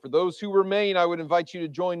For those who remain, I would invite you to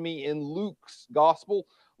join me in Luke's Gospel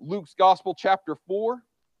chapter 4.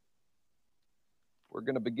 We're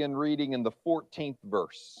going to begin reading in the 14th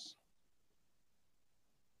verse.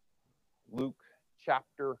 Luke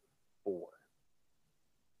chapter 4.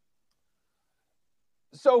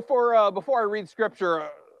 So before I read Scripture,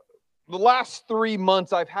 the last 3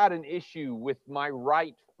 months I've had an issue with my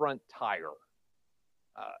right front tire.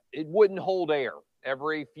 It wouldn't hold air.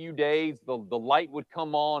 Every few days, the light would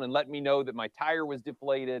come on and let me know that my tire was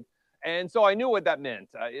deflated. And so I knew what that meant.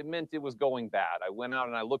 It meant it was going bad. I went out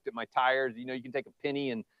and I looked at my tires. You know, you can take a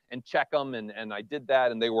penny and check them. And I did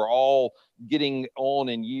that, and they were all getting on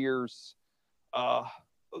in years.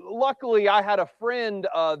 Luckily, I had a friend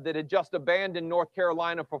that had just abandoned North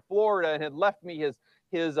Carolina for Florida and had left me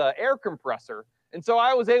his air compressor. And so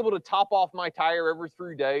I was able to top off my tire every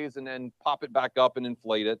 3 days and then pop it back up and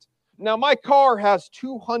inflate it. Now, my car has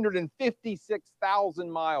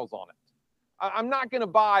 256,000 miles on it. I'm not going to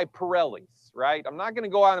buy Pirellis, right? I'm not going to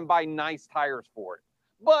go out and buy nice tires for it.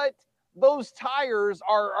 But those tires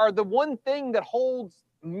are the one thing that holds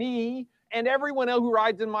me and everyone else who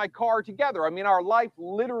rides in my car together. I mean, our life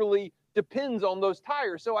literally depends on those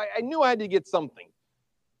tires. So I knew I had to get something.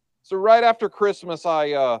 So right after Christmas,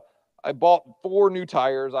 I bought 4 new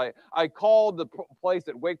tires. I called the place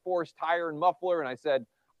at Wake Forest Tire and Muffler, and I said,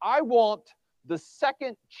 I want the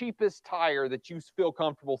second cheapest tire that you feel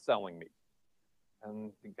comfortable selling me.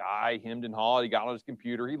 And the guy hemmed and hawed. He got on his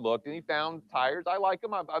computer. He looked, and he found tires. I like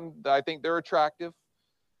them. I think they're attractive.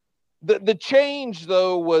 The change,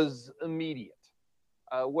 though, was immediate.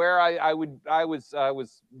 Where I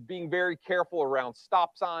was being very careful around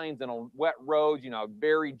stop signs and on wet roads. You know,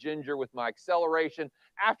 very ginger with my acceleration.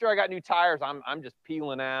 After I got new tires, I'm just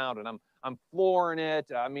peeling out and I'm flooring it.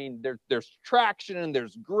 I mean, there's traction and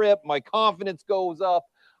there's grip. My confidence goes up.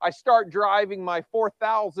 I start driving my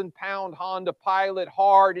 4,000-pound Honda Pilot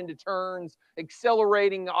hard into turns,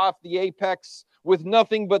 accelerating off the apex with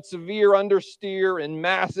nothing but severe understeer and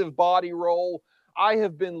massive body roll. I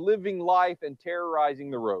have been living life and terrorizing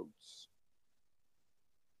the roads.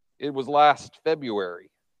 It was last February.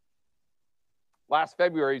 Last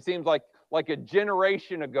February, it seems like a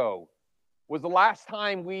generation ago, was the last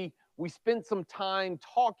time we spent some time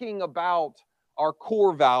talking about our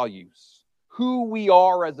core values, who we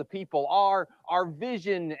are as a people, our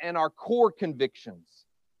vision and our core convictions.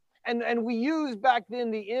 And we used back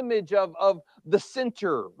then the image of the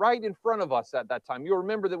center right in front of us at that time. You'll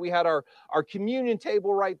remember that we had our communion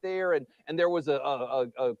table right there, and there was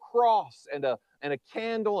a cross and a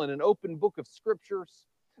candle and an open book of scriptures.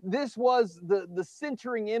 This was the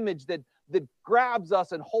centering image that grabs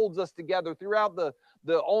us and holds us together. Throughout the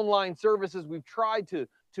online services, we've tried to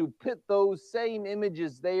put those same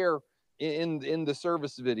images there in the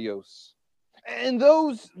service videos. And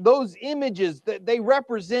those images, they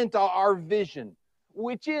represent our vision,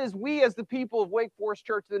 which is we as the people of Wake Forest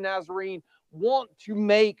Church of the Nazarene want to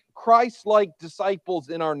make Christ-like disciples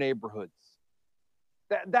in our neighborhoods.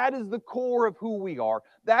 That is the core of who we are.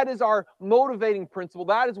 That is our motivating principle.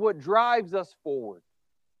 That is what drives us forward.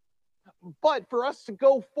 But for us to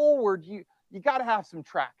go forward, you got to have some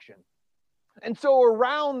traction. And so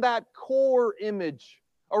around that core image,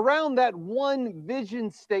 around that one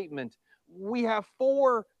vision statement, we have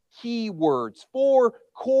 4 key words, 4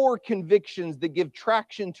 core convictions that give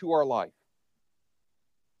traction to our life.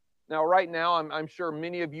 Now, right now, I'm sure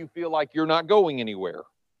many of you feel like you're not going anywhere.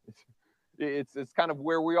 It's kind of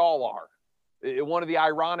where we all are. One of the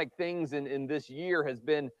ironic things in this year has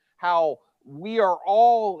been how we are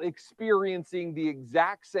all experiencing the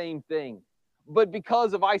exact same thing. But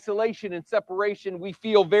because of isolation and separation, we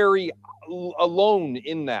feel very alone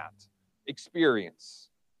in that experience.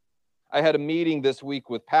 I had a meeting this week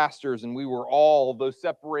with pastors, and we were all, though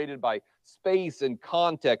separated by space and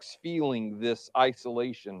context, feeling this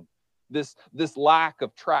isolation, this lack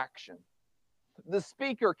of traction. The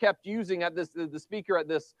speaker kept using the speaker at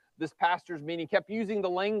this pastor's meeting kept using the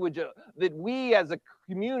language that we as a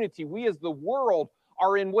community, we as the world,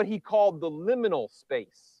 are in what he called the liminal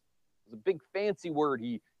space. It's a big fancy word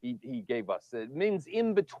he gave us. It means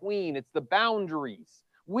in between. It's the boundaries.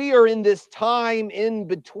 We are in this time in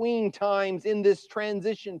between times, in this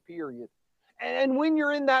transition period. And when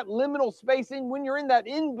you're in that liminal space, and when you're in that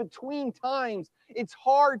in between times, it's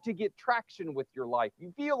hard to get traction with your life.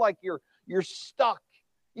 You feel like you're stuck.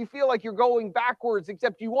 You feel like you're going backwards,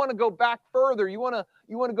 except you want to go back further. You want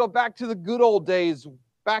to go back to the good old days,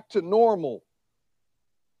 back to normal.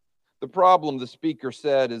 The problem, the speaker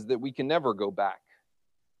said, is that we can never go back.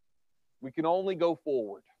 We can only go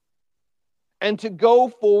forward. And to go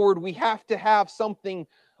forward, we have to have something,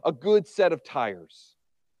 a good set of tires.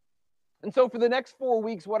 And so for the next 4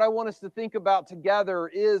 weeks, what I want us to think about together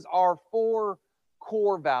is our 4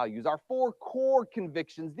 core values, our 4 core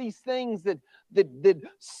convictions, these things that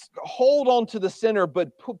hold on to the center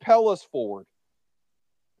but propel us forward.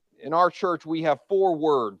 In our church, we have 4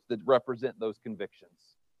 words that represent those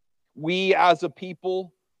convictions. We as a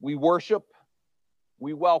people, we worship,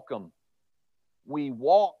 we welcome, we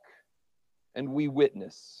walk, and we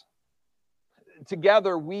witness.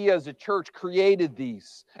 Together, we as a church created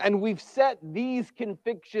these, and we've set these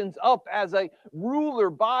convictions up as a ruler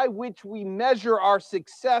by which we measure our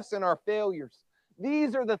success and our failures.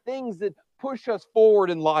 These are the things that push us forward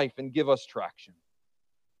in life and give us traction.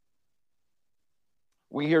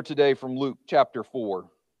 We hear today from Luke chapter 4,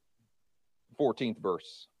 14th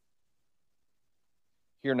verse.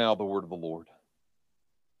 Hear now the word of the Lord.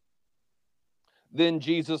 Then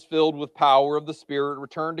Jesus, filled with power of the Spirit,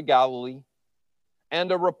 returned to Galilee,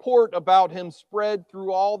 and a report about him spread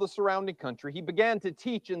through all the surrounding country. He began to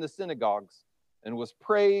teach in the synagogues and was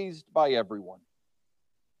praised by everyone.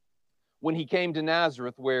 When he came to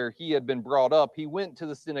Nazareth, where he had been brought up, he went to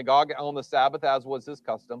the synagogue on the Sabbath, as was his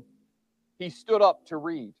custom. He stood up to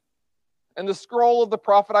read. And the scroll of the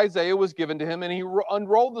prophet Isaiah was given to him, and he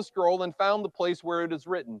unrolled the scroll and found the place where it is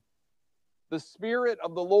written, "The Spirit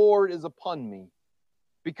of the Lord is upon me,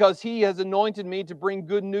 because he has anointed me to bring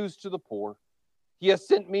good news to the poor. He has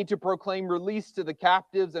sent me to proclaim release to the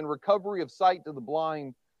captives and recovery of sight to the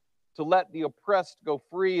blind, to let the oppressed go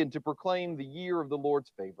free, and to proclaim the year of the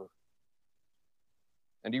Lord's favor."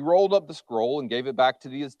 And he rolled up the scroll and gave it back to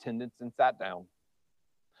the attendants and sat down.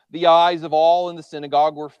 The eyes of all in the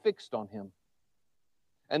synagogue were fixed on him.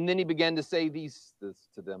 And then he began to say this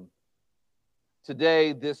to them.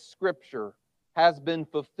 "Today this scripture has been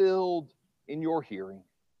fulfilled in your hearing."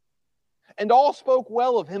 And all spoke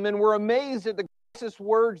well of him and were amazed at the gracious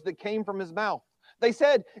words that came from his mouth. They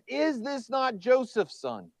said, "Is this not Joseph's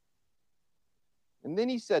son?" And then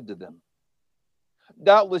he said to them,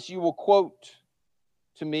 "Doubtless you will quote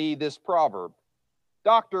to me this proverb,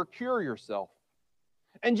 'Doctor, cure yourself.'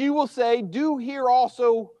 And you will say, 'Do here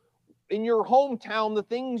also in your hometown the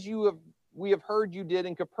things we have heard you did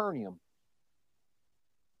in Capernaum.'"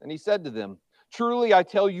 And he said to them, "Truly I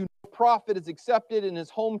tell you, no prophet is accepted in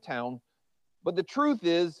his hometown. But the truth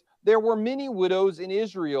is, there were many widows in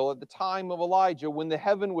Israel at the time of Elijah, when the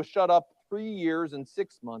heaven was shut up 3 years and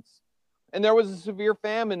 6 months, and there was a severe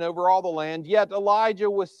famine over all the land. Yet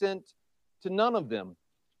Elijah was sent to none of them,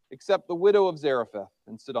 except the widow of Zarephath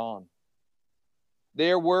in Sidon.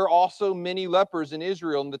 There were also many lepers in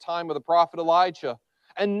Israel in the time of the prophet Elijah,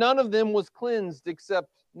 and none of them was cleansed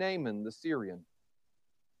except Naaman the Syrian."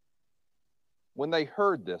 When they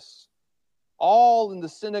heard this, all in the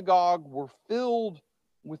synagogue were filled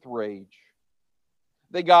with rage.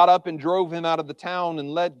 They got up and drove him out of the town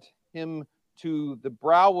and led him to the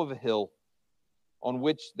brow of a hill on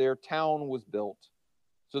which their town was built,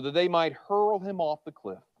 so that they might hurl him off the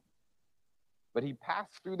cliff. But he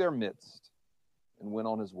passed through their midst and went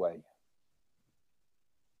on his way.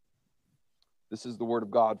 This is the word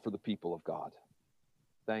of God for the people of God.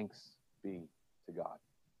 Thanks be to God.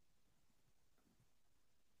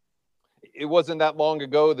 It wasn't that long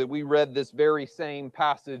ago that we read this very same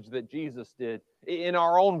passage that Jesus did in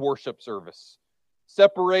our own worship service.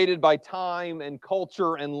 Separated by time and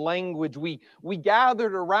culture and language, we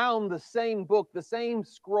gathered around the same book, the same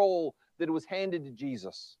scroll that was handed to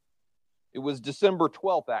Jesus. It was December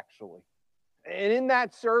 12th, actually. And in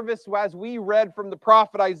that service, as we read from the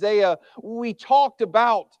prophet Isaiah, we talked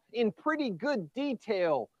about in pretty good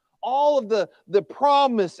detail all of the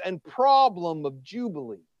promise and problem of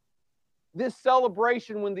Jubilee. This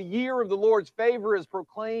celebration when the year of the Lord's favor is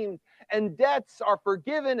proclaimed, and debts are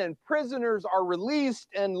forgiven, and prisoners are released,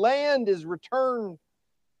 and land is returned.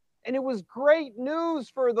 And it was great news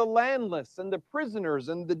for the landless and the prisoners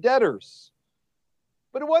and the debtors.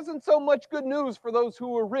 But it wasn't so much good news for those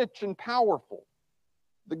who were rich and powerful,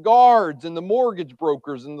 the guards and the mortgage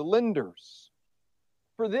brokers and the lenders.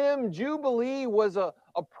 For them, Jubilee was a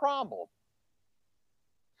problem.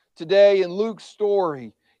 Today in Luke's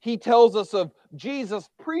story, he tells us of Jesus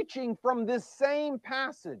preaching from this same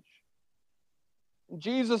passage.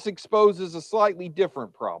 Jesus exposes a slightly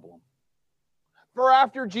different problem. For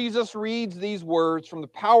after Jesus reads these words from the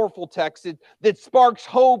powerful text that sparks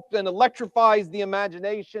hope and electrifies the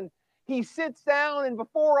imagination, he sits down and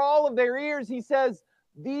before all of their ears, he says,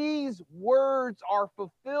 "These words are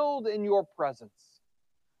fulfilled in your presence.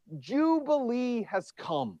 Jubilee has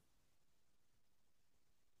come."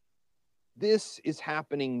 This is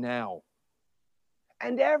happening now.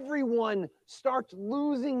 And everyone starts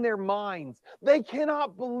losing their minds. They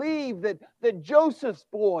cannot believe that Joseph's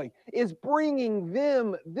boy is bringing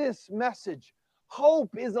them this message.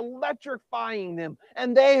 Hope is electrifying them,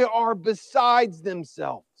 and they are besides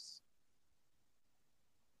themselves.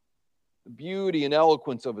 The beauty and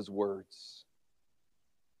eloquence of his words.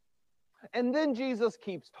 And then Jesus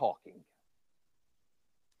keeps talking.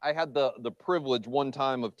 I had the privilege one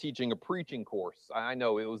time of teaching a preaching course. I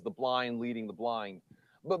know it was the blind leading the blind.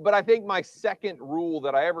 But I think my second rule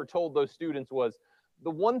that I ever told those students was,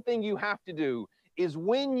 the one thing you have to do is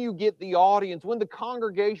when you get the audience, when the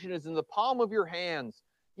congregation is in the palm of your hands,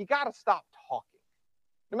 you got to stop talking.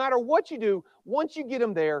 No matter what you do, once you get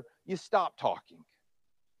them there, you stop talking.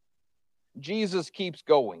 Jesus keeps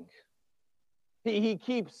going. He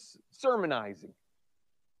keeps sermonizing.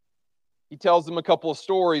 He tells them a couple of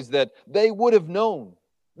stories that they would have known.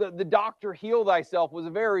 The doctor, heal thyself, was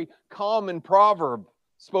a very common proverb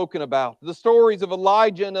spoken about. The stories of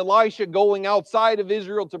Elijah and Elisha going outside of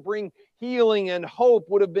Israel to bring healing and hope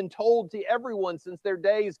would have been told to everyone since their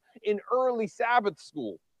days in early Sabbath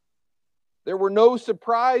school. There were no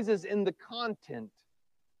surprises in the content.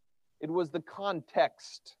 It was the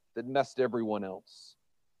context that messed everyone else.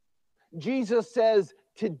 Jesus says,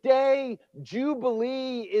 today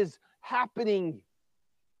Jubilee is happening,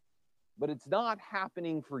 but it's not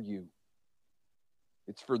happening for you.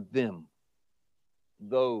 It's for them,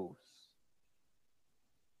 those.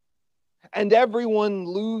 And everyone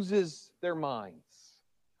loses their minds,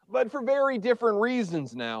 but for very different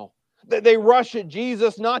reasons now. They rush at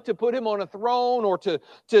Jesus not to put him on a throne or to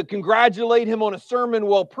congratulate him on a sermon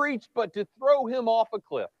well preached, but to throw him off a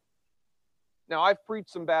cliff. Now, I've preached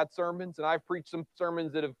some bad sermons, and I've preached some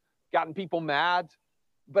sermons that have gotten people mad,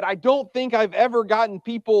 but I don't think I've ever gotten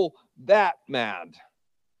people that mad,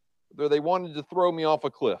 where they wanted to throw me off a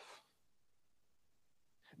cliff.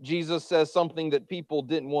 Jesus says something that people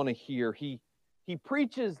didn't want to hear. He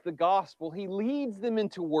preaches the gospel. He leads them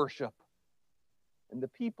into worship, and the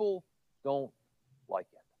people don't like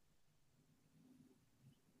it.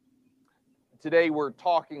 Today we're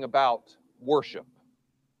talking about worship.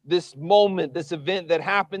 This moment, this event that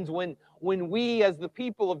happens when we as the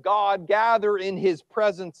people of God gather in his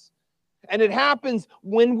presence. And it happens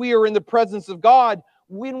when we are in the presence of God,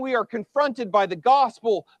 when we are confronted by the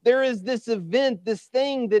gospel. There is this event, this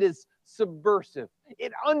thing that is subversive.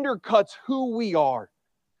 It undercuts who we are.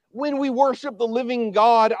 When we worship the living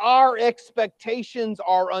God, our expectations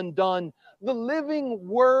are undone. The living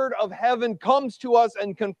word of heaven comes to us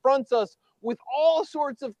and confronts us with all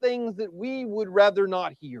sorts of things that we would rather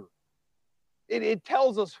not hear. It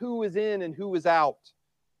tells us who is in and who is out,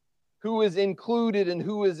 who is included and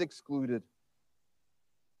who is excluded.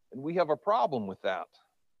 And we have a problem with that.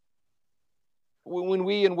 When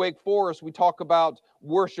we in Wake Forest, we talk about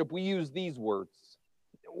worship, we use these words.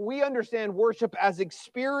 We understand worship as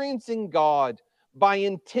experiencing God by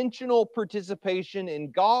intentional participation in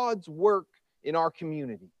God's work in our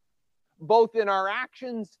community, both in our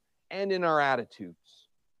actions and in our attitudes.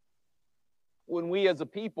 When we as a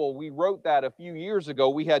people, we wrote that a few years ago,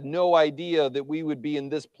 we had no idea that we would be in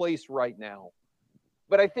this place right now.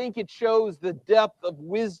 But I think it shows the depth of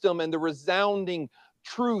wisdom and the resounding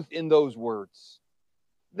truth in those words.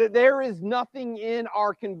 That there is nothing in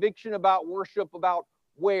our conviction about worship, about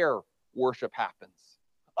where worship happens,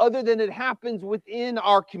 other than it happens within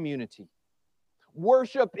our community.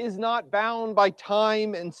 Worship is not bound by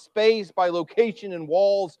time and space, by location and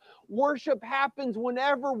walls. Worship happens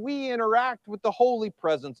whenever we interact with the holy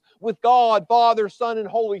presence, with God, Father, Son, and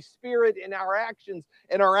Holy Spirit in our actions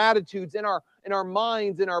and our attitudes, in our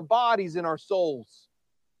minds, in our bodies, in our souls.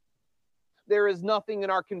 There is nothing in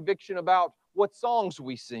our conviction about what songs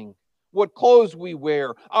we sing, what clothes we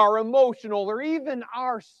wear, our emotional or even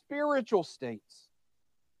our spiritual states.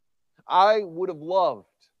 I would have loved,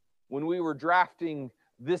 when we were drafting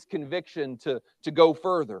this conviction, to go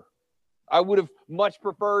further. I would have much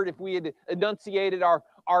preferred if we had enunciated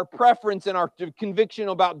our preference and our conviction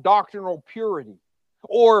about doctrinal purity,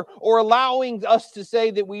 or allowing us to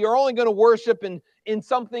say that we are only going to worship in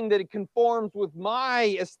something that it conforms with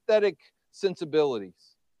my aesthetic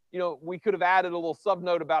sensibilities. You know, we could have added a little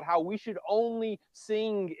subnote about how we should only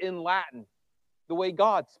sing in Latin the way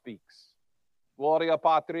God speaks. Gloria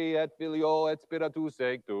Patri et Filio et Spiritus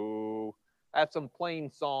Sancto. That's some plain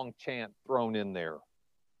song chant thrown in there.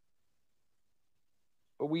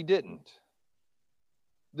 But we didn't.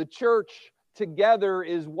 The church together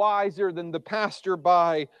is wiser than the pastor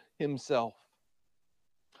by himself.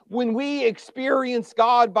 When we experience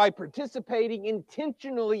God by participating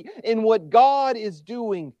intentionally in what God is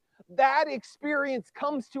doing, that experience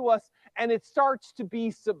comes to us and it starts to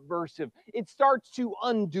be subversive. It starts to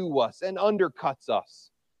undo us and undercuts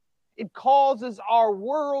us. It causes our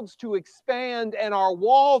worlds to expand and our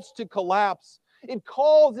walls to collapse. It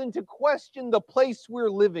calls into question the place we're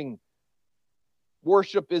living.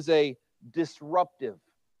 Worship is a disruptive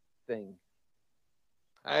thing.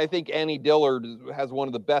 I think Annie Dillard has one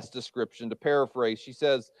of the best descriptions, to paraphrase. She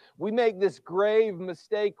says, we make this grave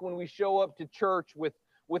mistake when we show up to church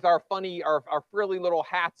with our frilly little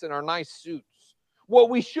hats and our nice suits.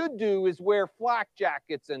 What we should do is wear flak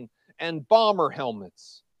jackets and bomber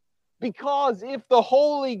helmets. Because if the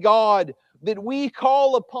holy God that we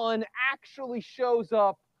call upon actually shows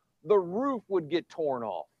up, the roof would get torn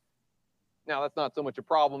off. Now, that's not so much a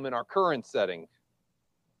problem in our current setting.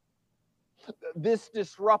 This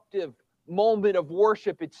disruptive moment of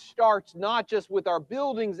worship, it starts not just with our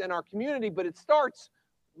buildings and our community, but it starts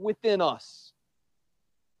within us.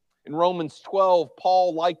 In Romans 12,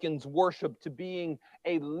 Paul likens worship to being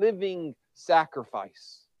a living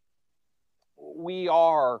sacrifice. We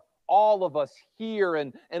are, all of us here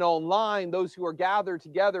and online, those who are gathered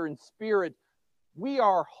together in spirit, we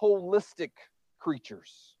are holistic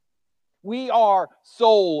creatures. We are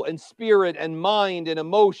soul and spirit and mind and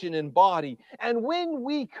emotion and body. And when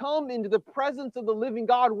we come into the presence of the living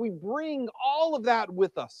God, we bring all of that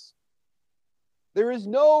with us. There is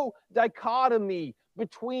no dichotomy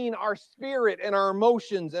between our spirit and our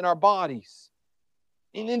emotions and our bodies.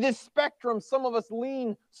 In this spectrum, some of us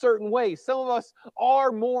lean certain ways. Some of us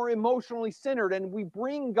are more emotionally centered, and we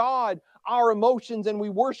bring God our emotions and we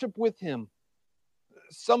worship with Him.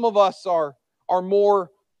 Some of us are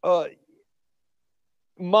more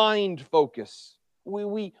mind focus.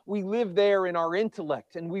 We live there in our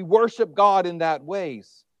intellect and we worship God in that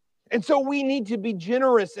ways. And so we need to be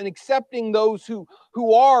generous in accepting those who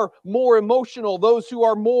are more emotional, those who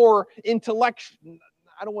are more intellectual.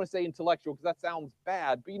 I don't want to say intellectual because that sounds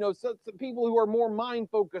bad, but some people who are more mind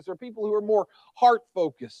focused or people who are more heart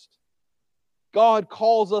focused. God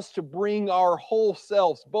calls us to bring our whole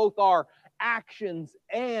selves, both our actions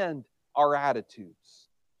and our attitudes.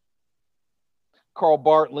 Karl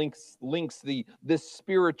Barth links this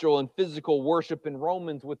spiritual and physical worship in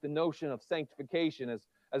Romans with the notion of sanctification,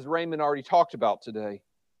 as Raymond already talked about today.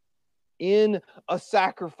 In a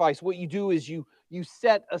sacrifice, what you do is you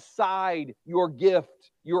set aside your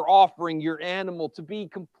gift, your offering, your animal to be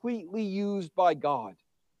completely used by God.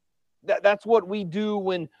 That's what we do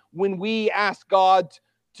when we ask God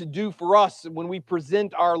to do for us, when we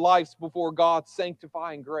present our lives before God's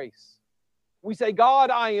sanctifying grace. We say,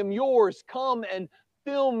 God, I am yours. Come and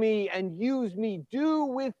fill me and use me. Do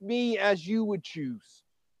with me as you would choose.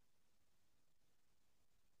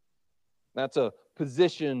 That's a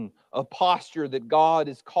position, a posture that God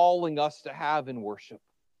is calling us to have in worship.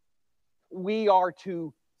 We are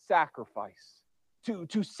to sacrifice,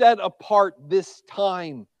 to set apart this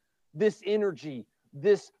time, this energy,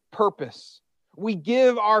 this purpose. We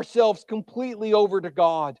give ourselves completely over to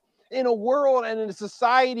God. In a world and in a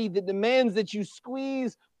society that demands that you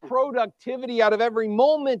squeeze productivity out of every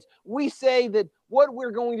moment, we say that what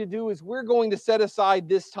we're going to do is we're going to set aside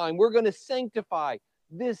this time. We're going to sanctify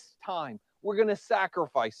this time. We're going to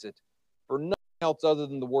sacrifice it for nothing else other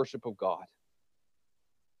than the worship of God.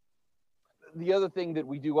 The other thing that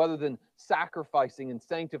we do other than sacrificing and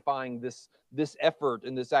sanctifying this effort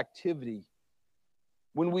and this activity,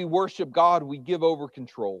 when we worship God, we give over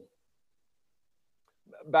control.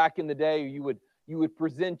 Back in the day, you would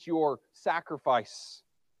present your sacrifice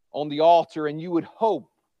on the altar and you would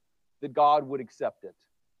hope that God would accept it.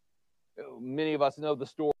 Many of us know the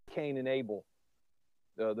story of Cain and Abel,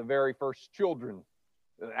 the very first children,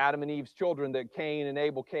 Adam and Eve's children, that Cain and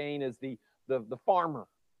Abel. Cain is the farmer.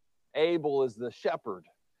 Abel is the shepherd.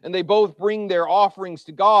 And they both bring their offerings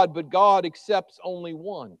to God, but God accepts only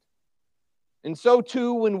one. And so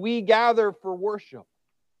too, when we gather for worship,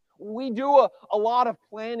 we do a lot of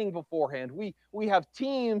planning beforehand. We have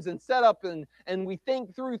teams and set up and we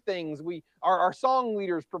think through things. Our song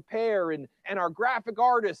leaders prepare and our graphic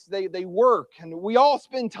artists, they work. And we all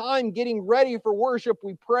spend time getting ready for worship.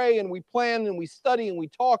 We pray and we plan and we study and we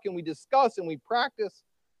talk and we discuss and we practice.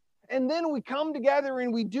 And then we come together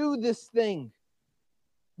and we do this thing.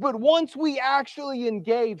 But once we actually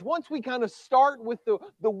engage, once we kind of start with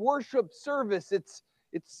the worship service,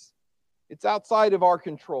 it's outside of our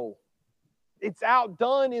control. It's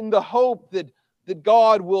outdone in the hope that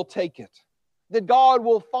God will take it, that God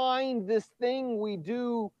will find this thing we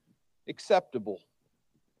do acceptable,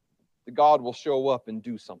 that God will show up and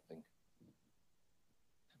do something.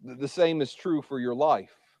 The same is true for your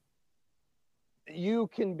life. You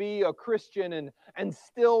can be a Christian and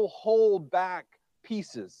still hold back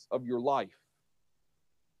pieces of your life.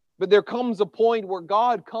 But there comes a point where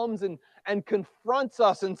God comes and confronts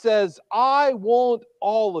us and says, I want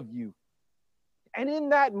all of you. And in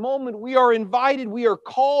that moment, we are invited, we are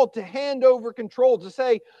called to hand over control, to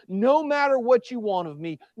say, no matter what you want of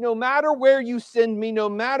me, no matter where you send me, no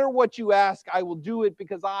matter what you ask, I will do it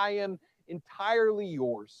because I am entirely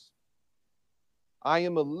yours. I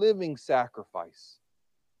am a living sacrifice,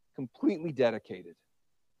 completely dedicated.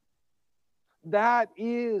 That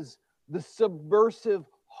is the subversive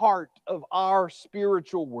heart of our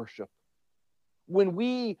spiritual worship, when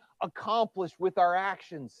we accomplish with our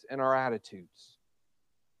actions and our attitudes.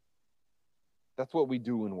 That's what we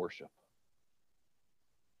do in worship.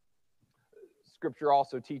 Scripture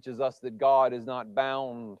also teaches us that God is not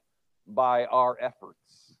bound by our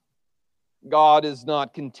efforts. God is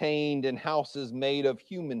not contained in houses made of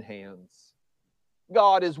human hands.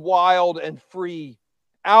 God is wild and free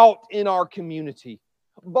out in our community,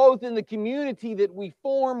 both in the community that we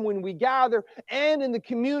form when we gather and in the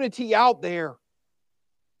community out there.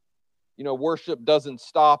 You know, worship doesn't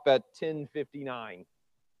stop at 10:59.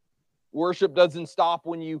 Worship doesn't stop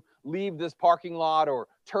when you leave this parking lot or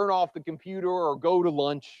turn off the computer or go to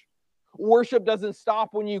lunch. Worship doesn't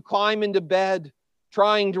stop when you climb into bed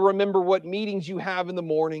trying to remember what meetings you have in the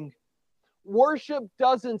morning. Worship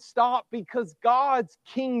doesn't stop because God's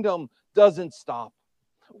kingdom doesn't stop.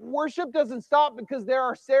 Worship doesn't stop because there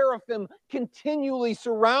are seraphim continually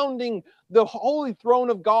surrounding the holy throne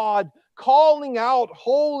of God, calling out,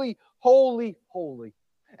 holy, holy, holy.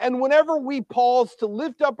 And whenever we pause to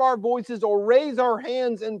lift up our voices or raise our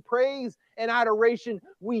hands in praise and adoration,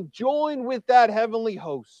 we join with that heavenly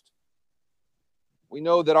host. We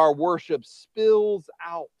know that our worship spills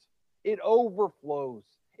out. It overflows.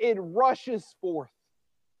 It rushes forth.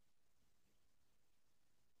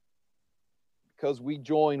 Because we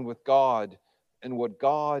join with God and what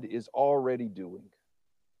God is already doing.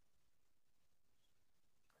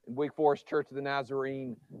 In Wake Forest Church of the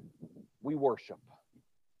Nazarene, we worship.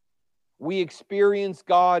 We experience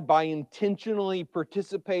God by intentionally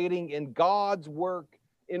participating in God's work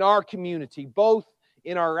in our community, both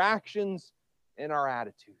in our actions and our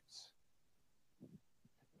attitudes.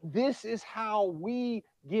 This is how we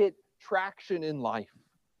get traction in life.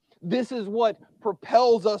 This is what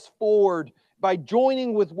propels us forward, by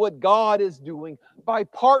joining with what God is doing, by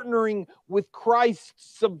partnering with Christ's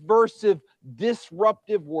subversive,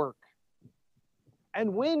 disruptive work.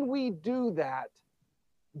 And when we do that,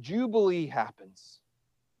 Jubilee happens.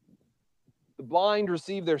 The blind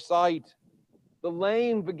receive their sight. The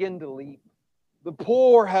lame begin to leap. The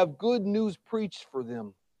poor have good news preached for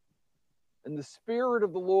them. And the Spirit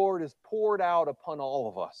of the Lord is poured out upon all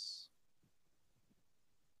of us.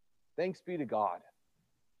 Thanks be to God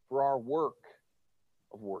for our work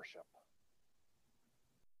of worship.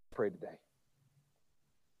 Pray today.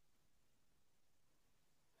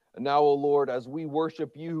 And now, O Lord, as we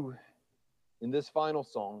worship you in this final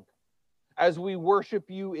song, as we worship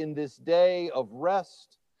you in this day of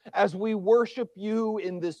rest, as we worship you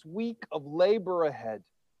in this week of labor ahead,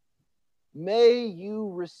 may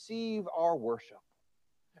you receive our worship,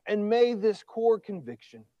 and may this core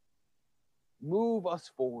conviction move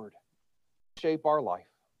us forward, shape our life.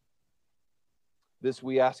 This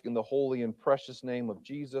we ask in the holy and precious name of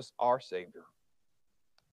Jesus, our Savior.